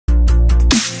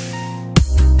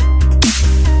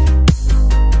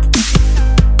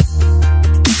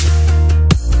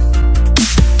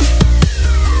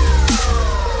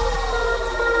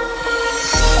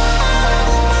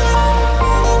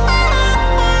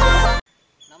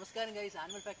നമസ്കാരം guys,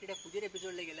 animal ഫാക്ടറിയുടെ പുതിയൊരു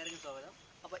എപ്പിസോഡിലേക്ക് എല്ലാവർക്കും സ്വാഗതം.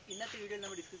 അപ്പോൾ ഇന്നത്തെ വീഡിയോയിൽ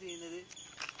നമ്മൾ ഡിസ്കസ് ചെയ്യുന്നത്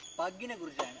പഗ്ഗിനെ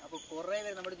കുറിച്ചാണ്. അപ്പോൾ കുറേ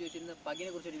പേര് നമ്മൾ ചോദിച്ചിരുന്നത് പഗ്ഗിനെ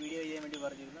കുറിച്ച് ഒരു വീഡിയോ ചെയ്യാൻ വേണ്ടി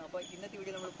പറഞ്ഞിരുന്നു. അപ്പോൾ ഇന്നത്തെ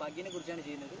വീഡിയോ നമ്മൾ പഗ്ഗിനെ കുറിച്ചാണ്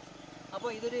ചെയ്യുന്നത്. അപ്പോൾ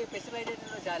ഇതൊരു സ്പെഷ്യലൈസ്ഡ്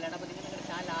ആയിട്ടുള്ള ചാനലാണ്. അപ്പോൾ നിങ്ങൾ നിങ്ങളുടെ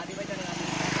ചാനൽ ആദ്യമായിട്ടാണ്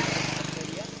സബ്സ്ക്രൈബ്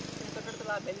ചെയ്യുക. പിന്നെ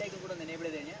തൊട്ടടുത്തുള്ള ആ ബെല്ലൈക്കൻ കൂടെ ഒന്ന് എനേബിൾ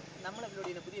ചെയ്ത് കഴിഞ്ഞാൽ നമ്മൾ അപ്ലോഡ്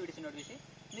ചെയ്യുന്ന പുതിയ വീഡിയോസ് നോട്ടിഫിക്കേഷൻ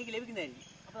നിങ്ങൾക്ക് ലഭിക്കുന്നതായിരിക്കും.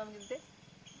 അപ്പോൾ നമുക്ക് ഇന്നത്തെ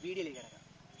വീഡിയോയിലേക്ക് കിടക്കാം.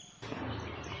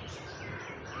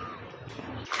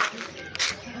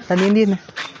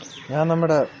 ഞാൻ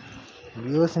നമ്മുടെ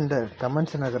വ്യൂവേഴ്സിന്റെ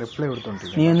കമന്റ്സിനൊക്കെ റിപ്ലൈ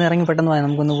കൊടുത്തോണ്ടിരിക്കും. നീ ഒന്ന് ഇറങ്ങി പെട്ടെന്ന് പോയാൽ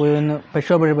നമുക്കൊന്ന് പോയി ഒന്ന് ഫ്രഷ്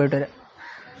ഷോപ്പിൽ പോയിട്ട് വരാം.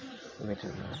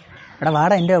 എടാ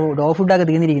വാടാ, എൻ്റെ ഡോഗ് ഫുഡൊക്കെ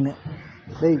തീർന്നിരിക്കുന്നത്.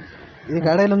 ഇത്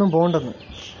കടയിലൊന്നും പോകണ്ടെന്ന്.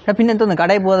 പിന്നെ എന്തോന്ന്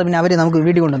കടയിൽ പോകാതെ പിന്നെ അവർ നമുക്ക്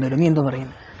വീട്ടിൽ കൊണ്ടുവന്നു തരും. നീ എന്തോ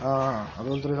പറയുന്നത്?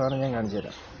 അതുപോലത്തെ ഒരു സാധനം ഞാൻ കാണിച്ചു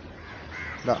തരാം.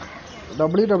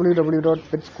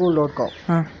 www.petschool.com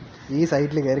ഈ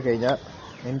സൈറ്റിൽ കയറി കഴിഞ്ഞാൽ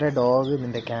നിന്റെ ഡോഗ്,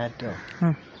 നിന്റെ ക്യാറ്റ്,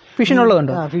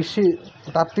 ഫിഷിനുള്ളതുണ്ടോ? ഫിഷ്,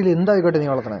 ടർട്ടിൽ, എന്തായിക്കോട്ടെ നീ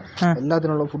വളർത്തണേ,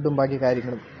 എല്ലാത്തിനുള്ള ഫുഡും ബാക്കി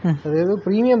കാര്യങ്ങളും, അതായത്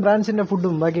പ്രീമിയം ബ്രാൻഡ്സിന്റെ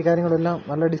ഫുഡും ബാക്കി കാര്യങ്ങളും എല്ലാം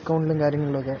നല്ല ഡിസ്കൗണ്ടിലും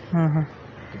കാര്യങ്ങളിലൊക്കെ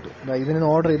കിട്ടും. ഇതിന്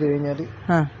ഓർഡർ ചെയ്ത് കഴിഞ്ഞാൽ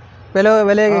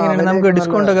നമുക്ക്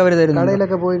ഡിസ്കൗണ്ട് ഒക്കെ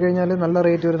കടയിലൊക്കെ പോയി കഴിഞ്ഞാൽ നല്ല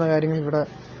റേറ്റ് വരുന്ന കാര്യങ്ങൾ ഇവിടെ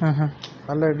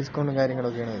നല്ല ഡിസ്കൗണ്ടും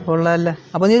കാര്യങ്ങളൊക്കെയാണ്. കൊള്ളാമല്ലേ?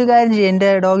 അപ്പോൾ നീ ഒരു കാര്യം ചെയ്യും, എൻ്റെ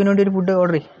ഡോഗിന് വേണ്ടി ഒരു ഫുഡ്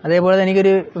ഓർഡർ ചെയ്യും. അതേപോലെ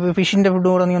എനിക്കൊരു ഫിഷിന്റെ ഫുഡ്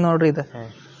കൂടെ നീ ഒന്ന് ഓർഡർ ചെയ്താൽ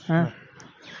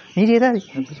നീ ചെയ്താൽ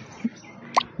മതി.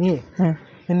 നീ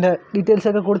നിന്റെ ഡീറ്റെയിൽസ്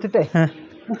ഒക്കെ കൊടുത്തിട്ടേ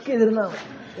ബുക്ക് ചെയ്തിരുന്ന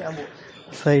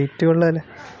സൈറ്റ് കൊള്ളാല്ലേ.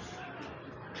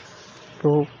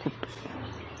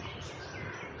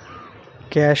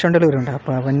 ക്യാഷ് ഓൺ ഡെലിവറി ഉണ്ട്.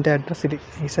 അപ്പോൾ അവൻ്റെ അഡ്രസ്സിൽ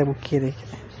പൈസ ബുക്ക് ചെയ്തേക്കാം.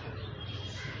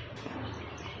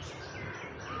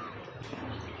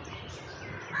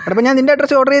 അപ്പോൾ ഞാൻ നിൻ്റെ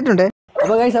അഡ്രസ്സ് ഓർഡർ ചെയ്തിട്ടുണ്ട്.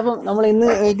 അപ്പോൾ ഗൈസ്, അപ്പം നമ്മൾ ഇന്ന്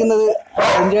കഴിക്കുന്നത്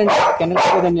ഇന്ത്യൻ കെനൽ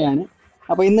തന്നെയാണ്.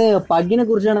 അപ്പോൾ ഇന്ന് പഗ്ഗിനെ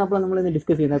കുറിച്ചാണ് നമ്മൾ ഇന്ന്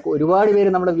ഡിസ്കസ് ചെയ്യുന്നത്. ഒരുപാട് പേര്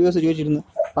നമ്മുടെ വ്യൂവേഴ്സ് ചോദിച്ചിരുന്നു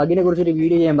പഗ്ഗിനെ കുറിച്ചൊരു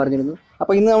വീഡിയോ ചെയ്യാൻ പറഞ്ഞിരുന്നു.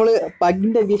 അപ്പോൾ ഇന്ന് നമ്മൾ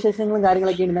പഗ്ഗിൻ്റെ വിശേഷങ്ങളും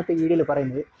കാര്യങ്ങളൊക്കെയാണ് ഇന്നത്തെ വീഡിയോയിൽ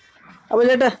പറയുന്നത്. അപ്പോൾ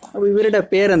ചേട്ടാ, അപ്പോൾ ഇവരുടെ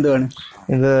പേരെന്തുവാണ്?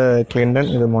 ഇത് ക്ലിൻഡൻ,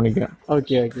 ഇത് മോണിക്ക.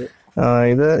 Okay okay.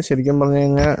 ഇത് ശരിക്കും പറഞ്ഞു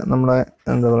കഴിഞ്ഞാൽ നമ്മുടെ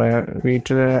എന്താ പറയാ,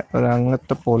 വീട്ടിലെ ഒരു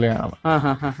അംഗത്തെ പോലെയാണ്.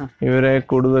 ഇവരെ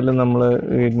കൂടുതലും നമ്മള്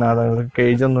വീടിനകത്ത്,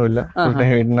 കേജൊന്നുമില്ല,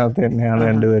 വീടിനകത്ത് തന്നെയാണ്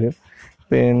രണ്ടുപേരും.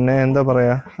 പിന്നെ എന്താ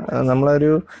പറയാ,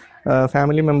 നമ്മളൊരു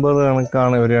ഫാമിലി മെമ്പർ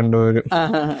കണക്കാണ് ഇവർ രണ്ടുപേരും.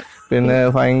 പിന്നെ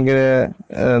ഭയങ്കര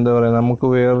എന്താ പറയാ, നമുക്ക്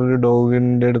വേറൊരു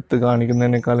ഡോഗിന്റെ അടുത്ത്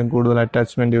കാണിക്കുന്നതിനേക്കാളും കൂടുതൽ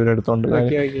അറ്റാച്ച്മെന്റ് ഇവരുടെ അടുത്തുണ്ട്.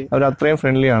 അവർ അത്രയും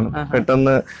ഫ്രണ്ട്ലി ആണ്.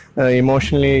 പെട്ടെന്ന്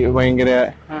ഇമോഷണലി ഭയങ്കര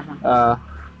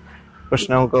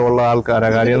പ്രശ്നമൊക്കെ ഉള്ള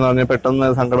ആൾക്കാരാണ്. കാര്യം എന്ന് പറഞ്ഞാൽ പെട്ടെന്ന്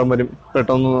സങ്കടം വരും.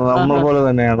 പെട്ടെന്ന് നമ്മൾ പോലെ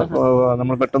തന്നെയാണ്.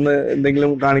 നമ്മൾ പെട്ടെന്ന്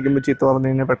എന്തെങ്കിലും കാണിക്കുമ്പോൾ ചീത്ത പറഞ്ഞു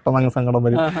കഴിഞ്ഞാൽ പെട്ടെന്ന് അങ്ങ് സങ്കടം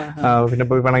വരും. പിന്നെ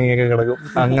പോയി പിണങ്ങിയൊക്കെ കിടക്കും.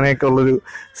 അങ്ങനെയൊക്കെ ഉള്ളൊരു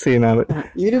സീനാണ്.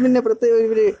 ഇവര് പിന്നെ പ്രത്യേക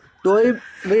ടോയ്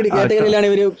ബ്രീഡ് കാറ്റഗറിയിലാണ്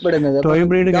ഇവര് പെടുന്നത്. ടോയ്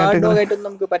ബ്രീഡ്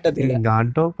നമുക്ക് പറ്റത്തില്ല.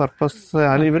 ഗാർഡ് ഡോഗ് പർപ്പസ്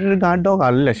അല്ല, ഇവരൊരു ഗാർഡ് ഡോഗ്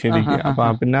അല്ല ശരിക്കും. അപ്പൊ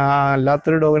പിന്നെ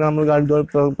അല്ലാത്തൊരു ഡോഗിനെ നമ്മൾ ഗാർഡ് ഡോഗ്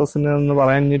പർപ്പസിന് എന്ന്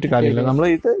പറയാനിട്ട് കാര്യമില്ല. നമ്മൾ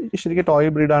ഇത് ശരിക്കും ടോയ്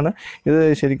ബ്രീഡാണ്. ഇത്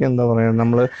ശരിക്കും എന്താ പറയാ,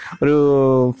 നമ്മള് ഒരു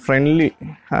ഫ്രണ്ട്ലി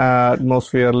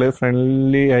അറ്റ്മോസ്ഫിയറിൽ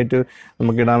ഫ്രണ്ട്ലി ആയിട്ട്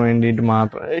നമുക്ക് ഇടാൻ വേണ്ടിയിട്ട്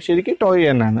മാത്രം ശരിക്കും ടോയ്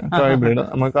തന്നെയാണ്. ടോയ് ബ്രീഡ്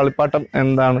നമുക്ക് കളിപ്പാട്ടം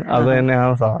എന്താണ് അത്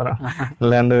തന്നെയാണ് സാധനം.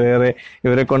 അല്ലാണ്ട് വേറെ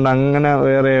ഇവരെ കൊണ്ട് അങ്ങനെ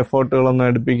വേറെ എഫേർട്ടുകളൊന്നും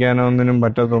എടുപ്പിക്കാനോ ഒന്നിനും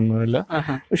പറ്റത്തൊന്നുമില്ല.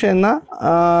 പക്ഷെ എന്നാ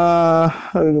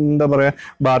എന്താ പറയാ,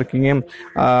 ബാർക്കിങ്ങും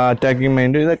അറ്റാക്കിങ്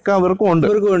മൈൻഡും ഇതൊക്കെ അവർക്കും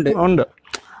ഉണ്ട്.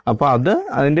 അപ്പൊ അത്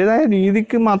അതിൻ്റെതായ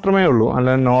രീതിക്ക് മാത്രമേ ഉള്ളൂ.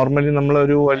 അല്ല നോർമലി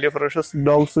നമ്മളൊരു വലിയ ഫ്രഷസ്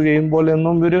ഡോഗ്സ് ചെയ്യുമ്പോൾ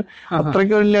ഒന്നും ഇവര്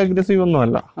അത്രയ്ക്ക് വലിയ അഗ്രസീവ് ഒന്നും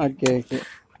അല്ല.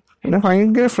 പിന്നെ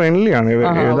ഭയങ്കര ഫ്രണ്ട്ലി ആണ്.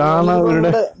 ഇതാണ്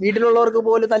ഇവരുടെ വീട്ടിലുള്ളവർക്ക്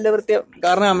പോലും നല്ല വൃത്തിയാണ്.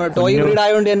 കാരണം ടോയ് ബ്രീഡ്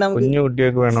ആയതുകൊണ്ട് തന്നെ കുഞ്ഞു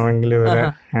കുട്ടിയൊക്കെ വേണമെങ്കിൽ ഇവരെ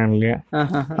ഹാൻഡിൽ ചെയ്യാം.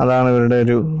 അതാണ് ഇവരുടെ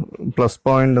ഒരു പ്ലസ്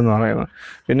പോയിന്റ് എന്ന് പറയുന്നത്.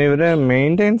 പിന്നെ ഇവരെ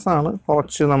മെയിൻറ്റെയിൻസ് ആണ്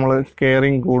കുറച്ച് നമ്മൾ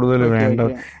കെയറിങ് കൂടുതൽ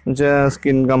വേണ്ടത്. എന്നുവെച്ചാൽ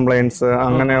സ്കിൻ കംപ്ലൈൻസ്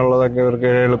അങ്ങനെയുള്ളതൊക്കെ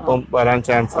ഇവർക്ക് എളുപ്പം വരാൻ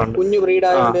ചാൻസ് ഉണ്ട്. കുഞ്ഞു ബ്രീഡ്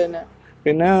ആയതുകൊണ്ട് തന്നെ.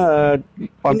 പിന്നെ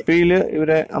പപ്പിയില്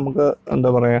ഇവരെ നമുക്ക് എന്താ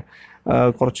പറയാ,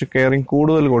 കുറച്ച് കെയറിങ്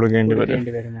കൂടുതൽ കൊടുക്കേണ്ടി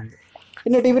വരുന്നുണ്ട്.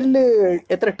 പിന്നെ ഇവരില്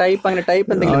എത്ര ടൈപ്പ്, അങ്ങനെ ടൈപ്പ്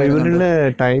എന്തെങ്കിലും? ഇവരില്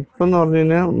ടൈപ്പ് എന്ന് പറഞ്ഞു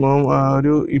കഴിഞ്ഞാൽ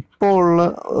ഒരു ഇപ്പോ ഉള്ള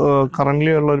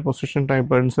കറന്റ്ലി ഉള്ള ഒരു പൊസിഷൻ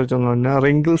ടൈപ്പ് അനുസരിച്ചെന്ന് പറഞ്ഞാൽ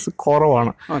റിങ്കിൾസ്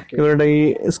കുറവാണ്. ഇവരുടെ ഈ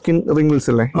സ്കിൻ റിങ്കിൾസ്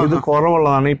അല്ലേ, ഇത്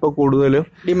കുറവുള്ളതാണ് ഇപ്പൊ കൂടുതലും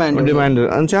ഡിമാൻഡ്.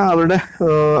 എന്നുവെച്ചാൽ അവരുടെ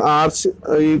ആർച്ച്,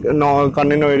 ഈ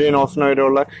കണ്ണിന് വരെ നോസിന് വരെ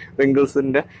ഉള്ള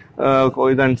റിങ്കിൾസിന്റെ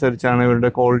ഇതനുസരിച്ചാണ് ഇവരുടെ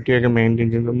ക്വാളിറ്റി ഒക്കെ മെയിൻറ്റെയിൻ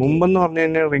ചെയ്യുന്നത്. മുമ്പെന്ന് പറഞ്ഞു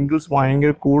കഴിഞ്ഞാൽ റിങ്കിൾസ്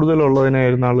ഭയങ്കര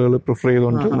കൂടുതലുള്ളതിനായിരുന്നു ആളുകൾ പ്രിഫർ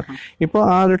ചെയ്തുകൊണ്ടിരുന്നത്. ഇപ്പൊ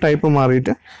ആ ഒരു ടൈപ്പ്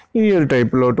മാറിയിട്ട് ഈ ഒരു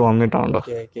ടൈപ്പിലോട്ട് വന്നിട്ടുണ്ടോ,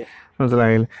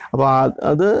 മനസ്സിലായില്ലേ? അപ്പൊ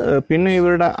അത് പിന്നെ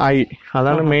ഇവരുടെ ഐ,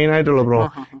 അതാണ് മെയിൻ ആയിട്ടുള്ള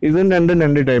പ്രോബ്ലം. ഇതും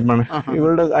രണ്ട് ടൈപ്പാണ്.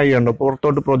 ഇവരുടെ ഐ ഉണ്ടോ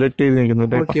പുറത്തോട്ട് പ്രൊജക്ട് ചെയ്ത് നിൽക്കുന്ന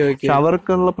ടൈപ്പ്. പക്ഷെ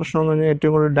അവർക്കുള്ള പ്രശ്നം എന്ന് പറഞ്ഞാൽ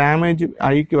ഏറ്റവും കൂടുതൽ ഡാമേജ്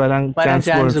ഐക്ക് വരാൻ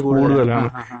ചാൻസ് കൂടുതലാണ്.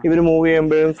 ഇവര് മൂവ്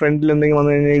ചെയ്യുമ്പോഴും ഫ്രണ്ടിൽ എന്തെങ്കിലും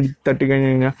വന്നു കഴിഞ്ഞാൽ തട്ടിക്കഴിഞ്ഞു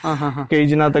കഴിഞ്ഞാൽ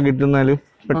കേജിനകത്തൊക്കെ ഇട്ടുന്നാലും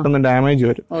പെട്ടെന്ന് ഡാമേജ്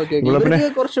വരും. ഇവിടെ പിന്നെ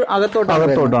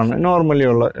അകത്തോട്ടാണ് നോർമലി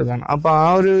ഉള്ള ഇതാണ്. അപ്പൊ ആ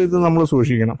ഒരു ഇത് നമ്മൾ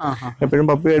സൂക്ഷിക്കണം. എപ്പോഴും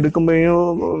പപ്പി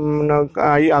എടുക്കുമ്പോഴും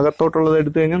ഈ അകത്തോട്ടുള്ളത്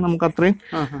എടുത്തു കഴിഞ്ഞാൽ നമുക്ക് അത്രയും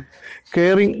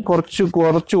കെയറിങ്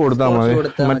കുറച്ച് കൊടുത്താൽ മതി.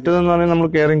 മറ്റേതെന്ന് പറഞ്ഞാൽ നമ്മൾ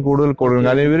കെയറിങ് കൂടുതൽ കൊടുക്കും.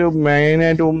 കാരണം ഇവര്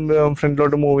മെയിനായിട്ട്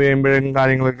ഫ്രണ്ടിലോട്ട് മൂവ് ചെയ്യുമ്പോഴേക്കും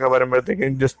കാര്യങ്ങളൊക്കെ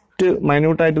വരുമ്പോഴത്തേക്കും ജസ്റ്റ്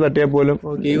മൈന്യൂട്ടായിട്ട് തട്ടിയാൽ പോലും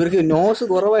ഇവർക്ക് നോസ്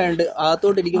കുറവായിട്ട് ആ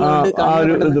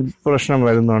ഒരു ഇത് പ്രശ്നം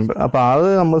വരുന്നുണ്ട്. അപ്പൊ അത്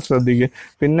നമ്മൾ ശ്രദ്ധിക്കുക.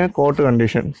 പിന്നെ കോട്ട്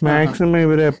കണ്ടീഷൻ മാക്സിമം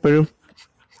ഇവരെ എപ്പോഴും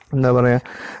എന്താ പറയാ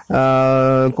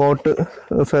കോട്ട്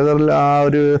ഫെദറിൽ ആ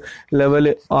ഒരു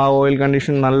ലെവല് ആ ഓയിൽ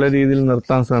കണ്ടീഷൻ നല്ല രീതിയിൽ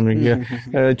നിർത്താൻ ശ്രമിക്കുക.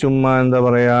 ചുമ്മാ എന്താ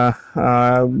പറയാ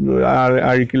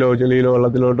അഴുക്കിലോ ചെളിയിലോ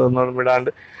വെള്ളത്തിലോട്ടോ ഒന്നും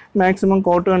വിടാണ്ട് മാക്സിമം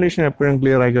കോട്ട് കണ്ടീഷൻ എപ്പോഴും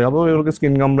ക്ലിയർ ആക്കുക. അപ്പോൾ ഇവർക്ക്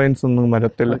സ്കിൻ കംപ്ലൈൻസ് ഒന്നും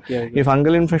വരത്തില്ല. ഈ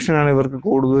ഫംഗൽ ഇൻഫെക്ഷൻ ആണ് ഇവർക്ക്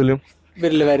കൂടുതലും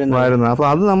വരുന്നത്. അപ്പൊ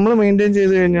അത് നമ്മൾ മെയിൻറ്റെയിൻ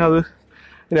ചെയ്ത് കഴിഞ്ഞാൽ അത്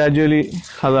ഗ്രാജുവലി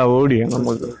അത് അവോയ്ഡ് ചെയ്യാം.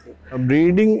 നമുക്ക്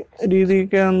ബ്രീഡിങ്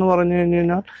രീതിയൊക്കെ എന്ന് പറഞ്ഞു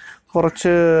കഴിഞ്ഞാൽ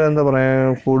കുറച്ച് എന്താ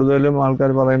പറയുക കൂടുതലും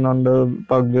ആൾക്കാർ പറയുന്നുണ്ട്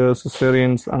പഗ്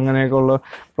സിസേറിയൻസ് അങ്ങനെയൊക്കെ ഉള്ള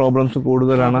പ്രോബ്ലംസ്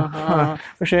കൂടുതലാണ്.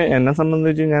 പക്ഷെ എന്നെ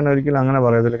സംബന്ധിച്ച് ഞാൻ ഒരിക്കലും അങ്ങനെ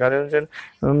പറയത്തില്ല. കാരണം വെച്ചാൽ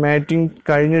മാറ്റിങ്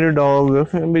കഴിഞ്ഞൊരു ഡോഗ്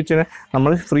ബീച്ചിനെ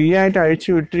നമ്മൾ ഫ്രീ ആയിട്ട് അഴിച്ചു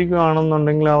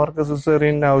വിട്ടിരിക്കുകയാണെന്നുണ്ടെങ്കിൽ അവർക്ക്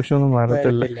സിസേറിയൻ്റെ ആവശ്യമൊന്നും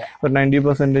വരത്തില്ല. ഒരു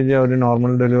 90% ഒരു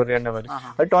നോർമൽ ഡെലിവറി തന്നെ വരും.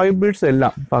 അത് ടോയ് ബ്രീഡ്സ്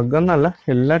എല്ലാം പഗ് എന്നല്ല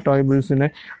എല്ലാ ടോയ് ബ്രീഡ്സിനെ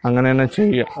അങ്ങനെ തന്നെ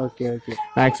ചെയ്യാം.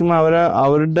 മാക്സിമം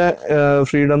അവരുടെ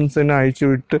ഫ്രീഡംസിനെ അഴിച്ചു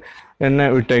വിട്ട് എന്നെ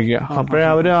വിട്ടേക്കുക. അപ്പോഴേ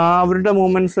അവരുടെ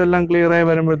മൂവ്മെന്റ്സ് എല്ലാം ക്ലിയർ ആയി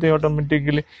വരുമ്പോഴത്തേക്കും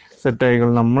ഓട്ടോമാറ്റിക്കലി സെറ്റ്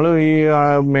ആയിക്കോളും. നമ്മൾ ഈ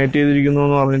മേറ്റ് ചെയ്തിരിക്കുന്നു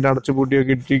എന്ന് പറഞ്ഞിട്ട്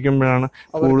അടച്ചുപൂട്ടിയൊക്കെ ഇട്ടിരിക്കുമ്പോഴാണ്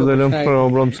കൂടുതലും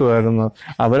പ്രോബ്ലംസ് വരുന്നത്.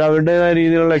 അവരവരുടേതായ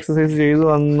രീതിയിലുള്ള എക്സസൈസ് ചെയ്ത്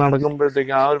വന്ന്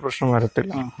നടക്കുമ്പോഴത്തേക്കും ആ ഒരു പ്രശ്നം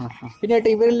വരത്തില്ല. പിന്നെ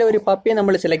ഇവരിലെ ഒരു പപ്പിയെ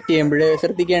നമ്മൾ സെലക്ട് ചെയ്യുമ്പോൾ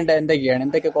ശ്രദ്ധിക്കേണ്ട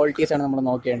എന്തൊക്കെ ക്വാളിറ്റീസ് ആണ് നമ്മൾ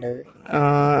നോക്കേണ്ടത്?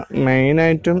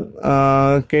 മെയിനായിട്ടും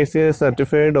KCA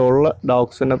സർട്ടിഫൈഡ് ഉള്ള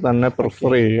ഡോഗ്സിനെ തന്നെ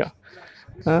പ്രിഫർ ചെയ്യുക.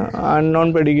 അൺനോൺ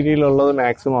പെഡിഗ്രിയിലുള്ളത്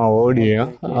മാക്സിമം അവോയ്ഡ്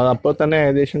ചെയ്യുക. അപ്പോൾ തന്നെ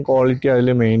ഏകദേശം ക്വാളിറ്റി അതിൽ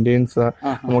മെയിൻറ്റെയിൻസ്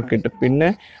നമുക്ക് കിട്ടും. പിന്നെ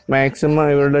മാക്സിമം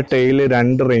ഇവരുടെ ടെയില്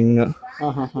 2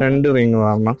 റിങ്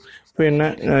വരണം. പിന്നെ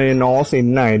നോസ്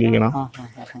ഇന്നായിരിക്കണം.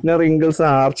 പിന്നെ റിങ്കിൾസ്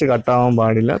ആർച്ച് കട്ടാവാൻ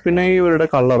പാടില്ല. പിന്നെ ഇവരുടെ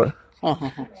കളറ്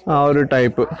ആ ഒരു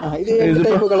ടൈപ്പ്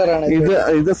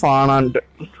ഇത് ഫാണാൻഡ്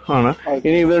ആണ്.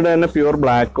 ഇനി ഇവരുടെ തന്നെ പ്യൂർ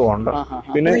ബ്ലാക്കും ഉണ്ട്.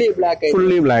 പിന്നെ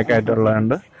ഫുള്ളി ബ്ലാക്ക്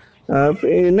ആയിട്ടുള്ളതുണ്ട്.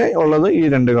 പിന്നെ ഉള്ളത് ഈ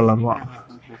 2 കളറുമാണ്.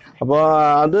 അപ്പോൾ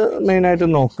അത് മെയിനായിട്ട്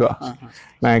നോക്കുക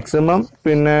മാക്സിമം.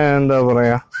 പിന്നെ എന്താ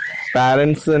പറയാ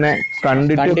പാരന്റ്സിനെ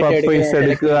കണ്ടിട്ട് പപ്പീസ്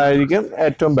എടുക്കുകയായിരിക്കും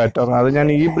ഏറ്റവും ബെറ്റർ. അത് ഞാൻ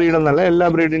ഈ ബ്രീഡ് എന്നല്ല എല്ലാ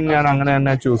ബ്രീഡിനും ഞാൻ അങ്ങനെ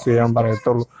തന്നെ ചൂസ് ചെയ്യാൻ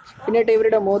പറയത്തുള്ളൂ. പിന്നെ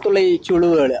ഇവരുടെ മുഖത്തുള്ള ഈ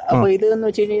ചുളിവുകൾ, അപ്പൊ ഇതെന്ന്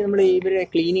വെച്ച് കഴിഞ്ഞാൽ നമ്മൾ ഇവരെ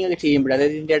ക്ലീനിങ് ഒക്കെ ചെയ്യുമ്പോൾ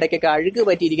അതായത് ഇതിന്റെ ഇടയ്ക്കൊക്കെ അഴുക്ക്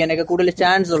പറ്റിയിരിക്കാനൊക്കെ കൂടുതൽ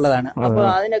ചാൻസ് ഉള്ളതാണ്. അപ്പൊ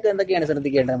അതിനൊക്കെ എന്തൊക്കെയാണ്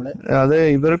ശ്രദ്ധിക്കേണ്ടത് നമ്മള്? അത്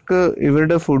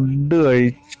ഇവരുടെ ഫുഡ്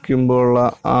കഴിക്കുമ്പോഴുള്ള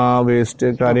ആ വേസ്റ്റ്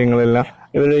കാര്യങ്ങളെല്ലാം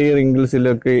ഇവരുടെ ഈ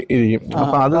റിങ്കിൾസിലൊക്കെ ഇരിക്കും.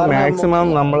 അപ്പൊ അത് മാക്സിമം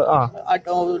നമ്മൾ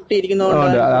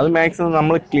അത് മാക്സിമം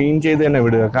നമ്മൾ ക്ലീൻ ചെയ്ത് തന്നെ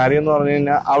വിടുക. കാര്യം എന്ന് പറഞ്ഞു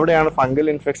കഴിഞ്ഞാൽ അവിടെയാണ് ഫംഗൽ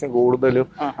ഇൻഫെക്ഷൻ കൂടുതലും.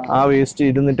 ആ വേസ്റ്റ്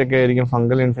ഇരുന്നിട്ടൊക്കെ ആയിരിക്കും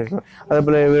ഫംഗൽ ഇൻഫെക്ഷൻ.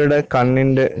 അതേപോലെ ഇവരുടെ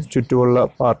കണ്ണിന്റെ ചുറ്റുമുള്ള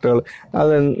പാർട്ടുകൾ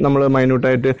അത് നമ്മൾ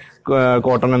മൈന്യൂട്ടായിട്ട്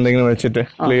കോട്ടൺ എന്തെങ്കിലും വെച്ചിട്ട്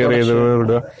ക്ലിയർ ചെയ്ത്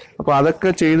വിടുക. അപ്പൊ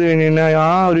അതൊക്കെ ചെയ്ത് കഴിഞ്ഞ് കഴിഞ്ഞാൽ ആ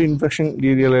ഒരു ഇൻഫെക്ഷൻ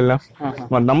രീതികളെല്ലാം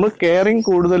നമ്മൾ കെയറിങ്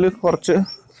കൂടുതൽ കുറച്ച്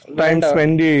ടൈം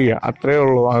സ്പെൻഡ് ചെയ്യുക, അത്രേ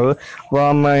ഉള്ളൂ. അത്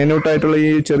മൈന്യൂട്ടായിട്ടുള്ള ഈ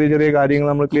ചെറിയ ചെറിയ കാര്യങ്ങൾ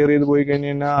നമ്മൾ ക്ലിയർ ചെയ്ത് പോയി കഴിഞ്ഞ്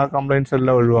കഴിഞ്ഞാൽ ആ കംപ്ലൈന്റ്സ്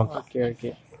എല്ലാം ഒഴിവാക്കാം.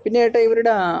 പിന്നെ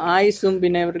ഇവരുടെ ആയുസും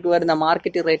പിന്നെ ഇവർക്ക് വരുന്ന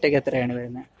മാർക്കറ്റ് റേറ്റ് ഒക്കെ എത്രയാണ്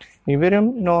വരുന്നത്? ഇവരും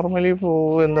നോർമലി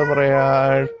എന്താ പറയാ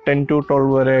 10 to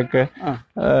 12 വരെയൊക്കെ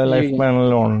ലൈഫ്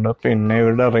പ്ലാനിലും ഉണ്ട്. പിന്നെ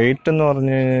ഇവരുടെ റേറ്റ് എന്ന്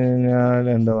പറഞ്ഞു കഴിഞ്ഞാൽ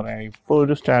എന്താ പറയാ ഇപ്പൊ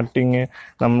ഒരു സ്റ്റാർട്ടിങ്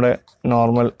നമ്മുടെ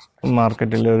നോർമൽ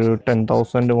മാർക്കറ്റിൽ ഒരു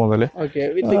 10,000 മുതൽ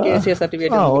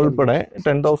ഉൾപ്പെടെ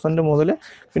 10,000 മുതൽ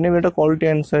പിന്നെ ഇവരുടെ ക്വാളിറ്റി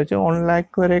അനുസരിച്ച് 1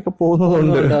 lakh വരെയൊക്കെ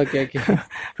പോകുന്നതുണ്ട്.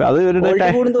 അത് ഇവരുടെ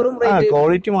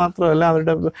ക്വാളിറ്റി മാത്രമല്ല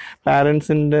അവരുടെ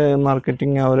പാരന്റ്സിന്റെ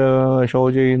മാർക്കറ്റിംഗ് അവർ ഷോ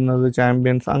ചെയ്യുന്നത്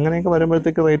ചാമ്പ്യൻസ് അങ്ങനെയൊക്കെ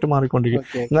വരുമ്പോഴത്തേക്ക് റേറ്റ് മാറിക്കൊണ്ടിരിക്കും.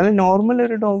 എന്നാലും നോർമൽ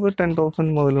ഒരു ഡോഗ്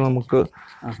 10,000 മുതൽ നമുക്ക്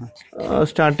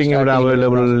സ്റ്റാർട്ടിങ് ഇവിടെ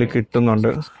അവൈലബിൾ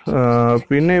കിട്ടുന്നുണ്ട്.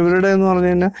 പിന്നെ ഇവരുടെ എന്ന്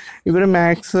പറഞ്ഞു കഴിഞ്ഞാൽ ഇവര്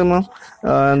മാക്സിമം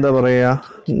എന്താ പറയാ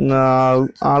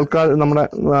ആൾക്കാർ നമ്മുടെ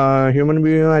ഹ്യൂമൻ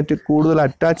ബീയിങ്ങുമായിട്ട് കൂടുതൽ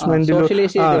അറ്റാച്ച്മെന്റിൽ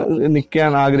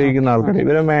നിൽക്കാൻ ആഗ്രഹിക്കുന്ന ആൾക്കാർ.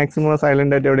 ഇവരെ മാക്സിമം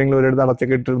സൈലന്റ് ആയിട്ട് എവിടെയെങ്കിലും ഒരിടത്ത്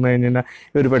അടച്ചൊക്കെ ഇട്ടിരുന്നു കഴിഞ്ഞാൽ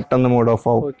ഇവർ പെട്ടെന്ന് മൂഡ് ഓഫ്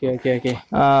ആവും.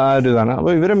 ആ ഒരു ഇതാണ്.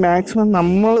 അപ്പൊ ഇവരെ മാക്സിമം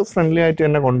നമ്മൾ ഫ്രണ്ട്ലി ആയിട്ട്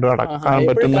തന്നെ കൊണ്ടു നടക്കാൻ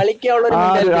പറ്റുന്ന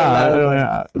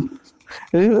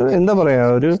എന്താ പറയാ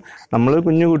ഒരു നമ്മള്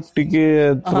കുഞ്ഞു കുട്ടിക്ക്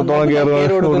എത്രത്തോളം കെയർ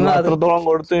അത്രത്തോളം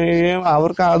കൊടുത്തു കഴിയുമ്പോൾ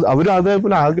അവർക്ക് അവരും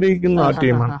അതേപോലെ ആഗ്രഹിക്കുന്ന ആ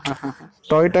ടീമാണ്.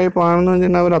 ടോയ് ടൈപ്പ് ആണെന്ന്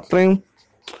വെച്ചാൽ അവർ അത്രയും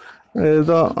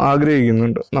ഇത്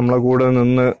ആഗ്രഹിക്കുന്നുണ്ട്. നമ്മളെ കൂടെ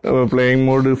നിന്ന് playing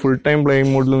mode full time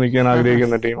playing മോഡിൽ നിൽക്കാൻ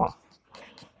ആഗ്രഹിക്കുന്ന ടീമാണ്.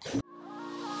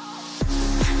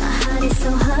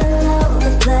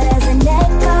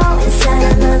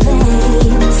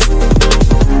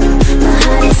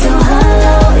 My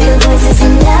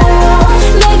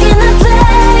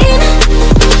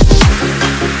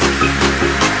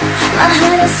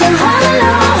is so hollow,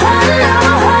 hollow,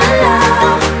 hollow.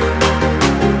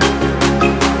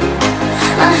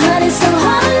 My heart is so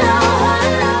hollow,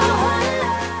 hollow, hollow.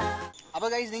 അപ്പോൾ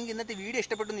ഗൈസ് നിങ്ങൾക്ക് ഇന്നത്തെ വീഡിയോ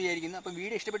ഇഷ്ടപ്പെട്ടു എന്ന് വിചാരിക്കുന്നു. അപ്പോൾ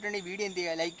വീഡിയോ ഇഷ്ടപ്പെട്ടുണ്ടെങ്കിൽ വീഡിയോ എന്ത്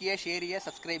ചെയ്യുക, ലൈക്ക് ചെയ്യുക, ഷെയർ ചെയ്യുക,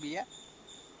 സബ്സ്ക്രൈബ് ചെയ്യുക.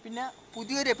 പിന്നെ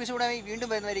പുതിയൊരു എപ്പിസോഡായി വീണ്ടും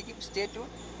വരുന്നതായിരിക്കും. Stay tune.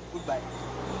 Good bye.